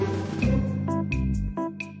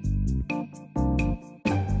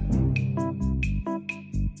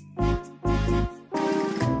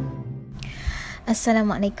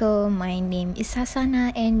Assalamualaikum. My name is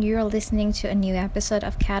Hasana, and you're listening to a new episode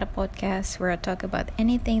of Kata Podcast, where I talk about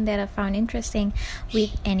anything that I found interesting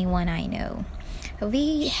with anyone I know.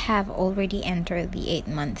 We have already entered the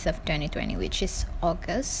 8th month of 2020, which is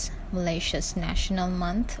August, Malaysia's national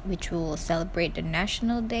month, which we will celebrate the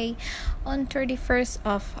National Day on 31st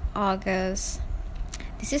of August.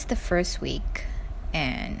 This is the first week,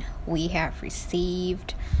 and we have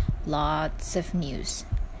received lots of news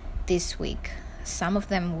this week. Some of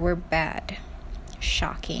them were bad,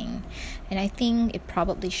 shocking, and I think it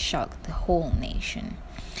probably shocked the whole nation.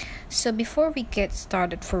 So before we get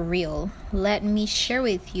started for real, let me share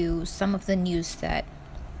with you some of the news that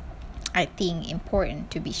I think important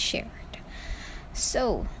to be shared.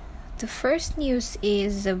 So the first news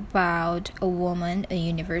is about a woman, a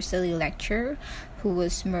university lecturer, who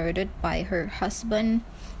was murdered by her husband.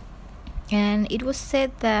 And it was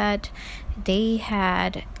said that they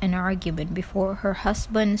had an argument before her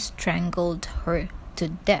husband strangled her to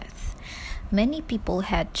death. Many people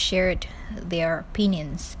had shared their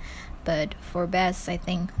opinions, but for best, I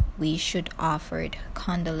think we should offer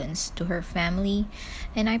condolence to her family,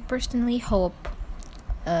 and I personally hope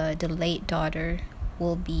the late daughter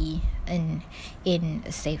will be in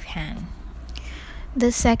a safe hand.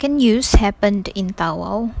 The second news happened in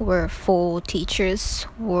Tawau, where 4 teachers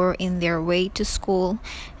were in their way to school,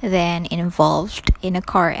 then involved in a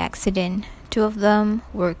car accident. 2 of them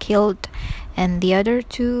were killed, and the other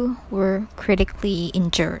 2 were critically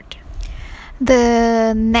injured.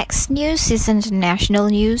 The next news is international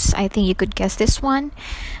news. I think you could guess this one.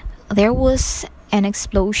 There was an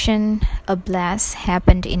explosion, a blast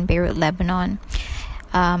happened in Beirut, Lebanon.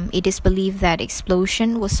 It is believed that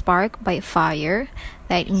explosion was sparked by a fire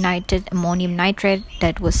that ignited ammonium nitrate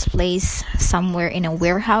that was placed somewhere in a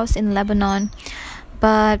warehouse in Lebanon.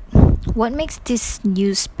 But what makes this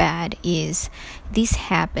news bad is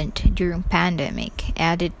this happened during pandemic,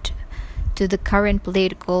 added to the current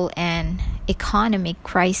political and economic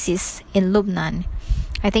crisis in Lebanon.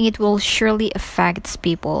 I think it will surely affect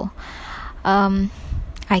people.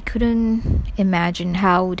 I couldn't imagine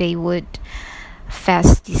how they would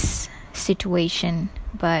face this situation,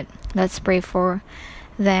 but let's pray for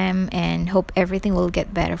them and hope everything will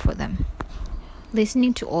get better for them.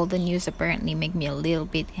 Listening to all the news apparently make me a little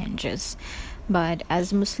bit anxious, but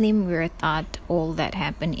as Muslim, we're taught all that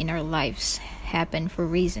happen in our lives happen for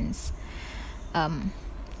reasons.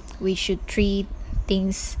 We should treat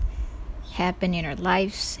things happen in our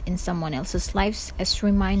lives, in someone else's lives, as a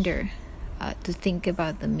reminder to think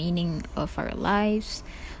about the meaning of our lives,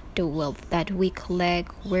 the wealth that we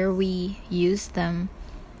collect, where we use them,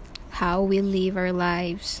 how we live our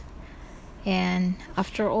lives, and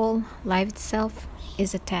after all, life itself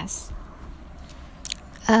is a test.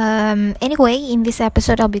 Anyway, in this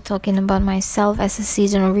episode, I'll be talking about myself as a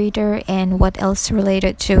seasonal reader and what else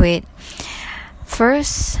related to it.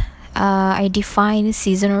 First, I define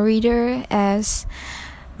seasonal reader as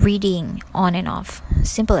reading on and off.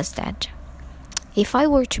 Simple as that. If I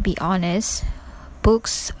were to be honest,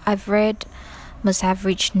 books I've read must have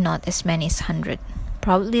reached not as many as 100,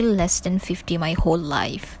 probably less than 50 my whole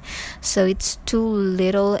life. So it's too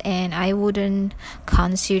little, and I wouldn't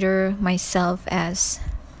consider myself as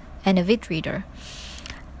an avid reader.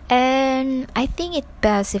 And I think it's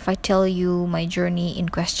best if I tell you my journey in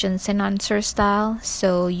questions and answer style,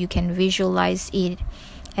 so you can visualize it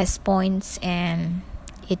as points and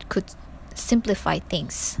it could simplify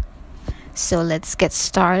things. So let's get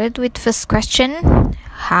started with first question.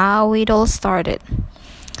 How it all started.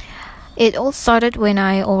 It all started when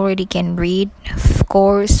I already can read. Of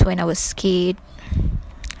course, when I was a kid,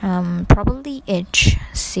 probably age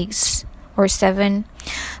 6 or 7.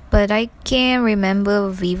 But I can remember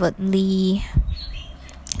vividly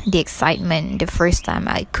the excitement the first time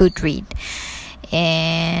I could read.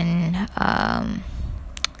 And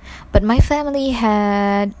but my family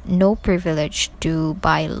had no privilege to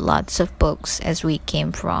buy lots of books, as we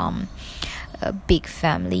came from a big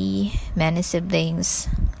family, many siblings,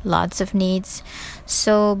 lots of needs.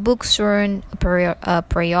 So books weren't a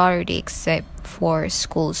priority except for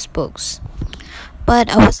school's books. But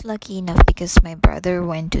I was lucky enough because my brother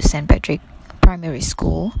went to St. Patrick Primary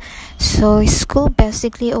School. So school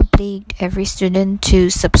basically obliged every student to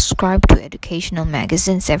subscribe to educational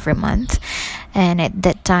magazines every month. And at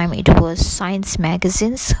that time, it was science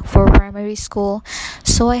magazines for primary school.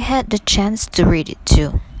 So I had the chance to read it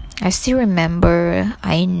too. I still remember,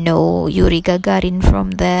 I know Yuri Gagarin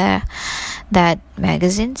from that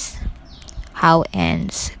magazines, how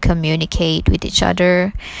ants communicate with each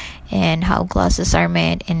other, and how glasses are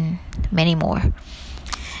made, and many more.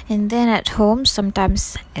 And then at home,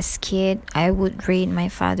 sometimes as kid, I would read my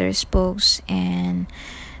father's books, and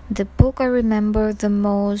the book I remember the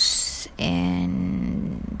most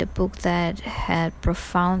and the book that had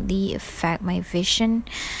profoundly affect my vision,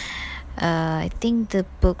 I think the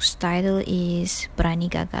book's title is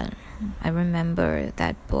Berani Gagal. I remember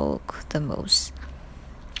that book the most.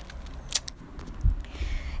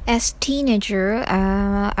 As teenager,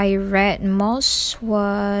 I read most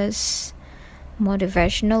was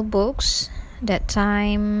motivational books. That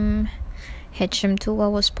time H.M. Tua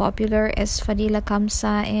was popular as Fadila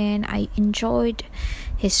Kamsa, and I enjoyed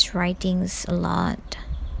his writings a lot.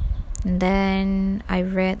 And then I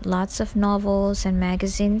read lots of novels and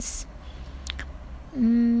magazines,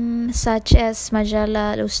 such as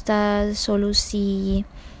Majalah Ustaz, Solusi.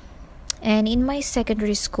 And in my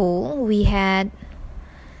secondary school, we had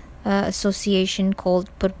association called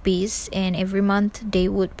Perbis, and every month they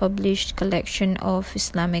would publish collection of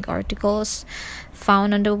Islamic articles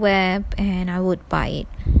found on the web, and I would buy it.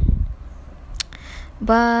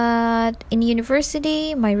 But in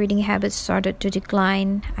university, my reading habits started to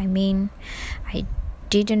decline. I mean, I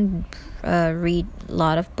didn't read a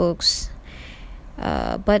lot of books,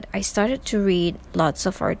 but I started to read lots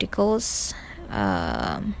of articles.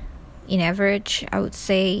 In average, I would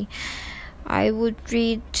say I would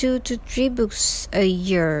read 2 to 3 books a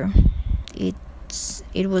year.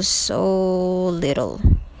 It was so little,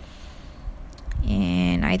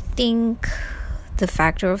 and I think the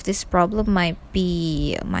factor of this problem might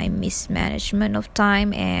be my mismanagement of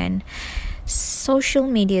time and social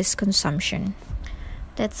media's consumption.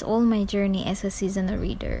 That's all my journey as a seasonal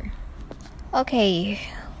reader. Okay,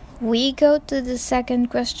 we go to the second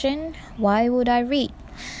question. Why would I read?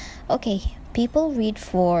 Okay, people read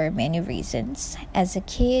for many reasons. As a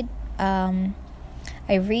kid, I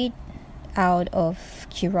read out of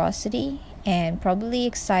curiosity and probably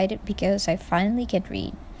excited because I finally can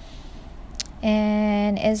read.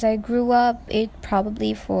 And as I grew up, it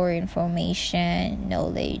probably for information,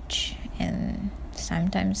 knowledge, and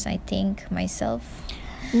sometimes I think myself.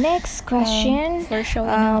 Next question. For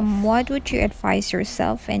showing what would you advise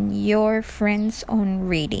yourself and your friends on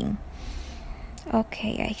reading?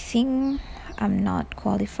 Okay, I think I'm not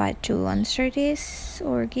qualified to answer this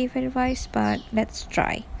or give advice, but let's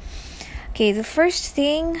try. Okay, the first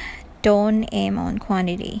thing, don't aim on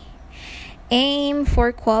quantity. Aim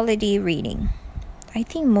for quality reading. I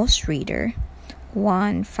think most reader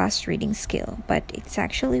want fast reading skill, but it's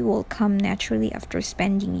actually will come naturally after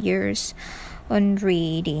spending years on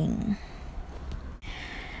reading.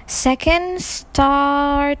 Second,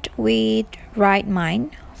 start with right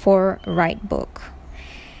mind for right book.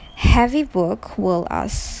 Heavy book will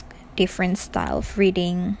ask different style of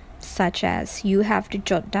reading, such as you have to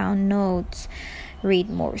jot down notes, read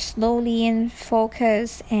more slowly and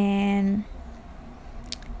focus, and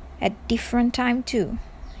at different time too.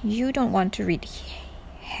 You don't want to read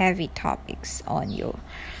heavy topics on your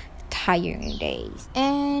tiring days.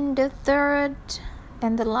 And the third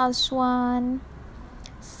and the last one,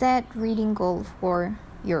 set reading goal for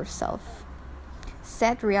yourself.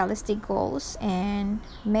 Set realistic goals and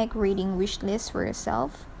make reading wish lists for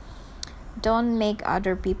yourself. Don't make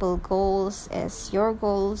other people's goals as your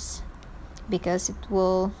goals, because it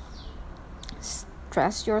will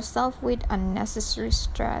stress yourself with unnecessary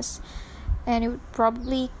stress, and it would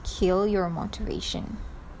probably kill your motivation.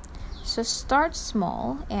 So start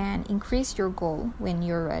small and increase your goal when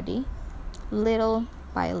you're ready, little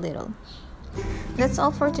by little. That's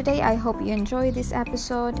all for today. I hope you enjoyed this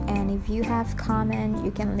episode, and if you have comment,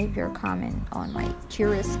 you can leave your comment on my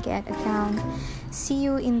Curious Cat account. See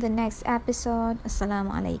you in the next episode.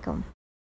 Assalamualaikum.